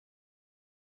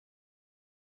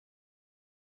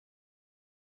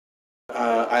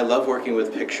I love working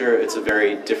with picture. It's a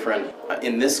very different.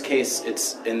 In this case,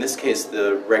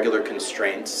 the regular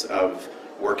constraints of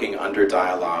working under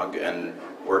dialogue and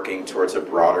working towards a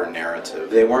broader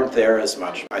narrative. They weren't there as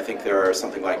much. I think there are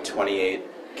something like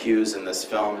 28 cues in this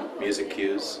film, music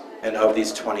cues. And of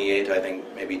these 28, I think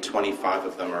maybe 25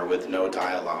 of them are with no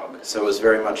dialogue. So it was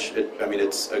very much,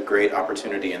 it's a great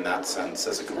opportunity in that sense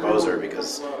as a composer,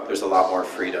 because there's a lot more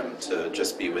freedom to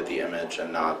just be with the image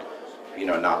and not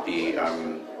be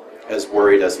as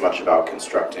worried as much about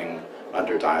constructing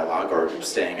under dialogue or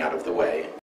staying out of the way.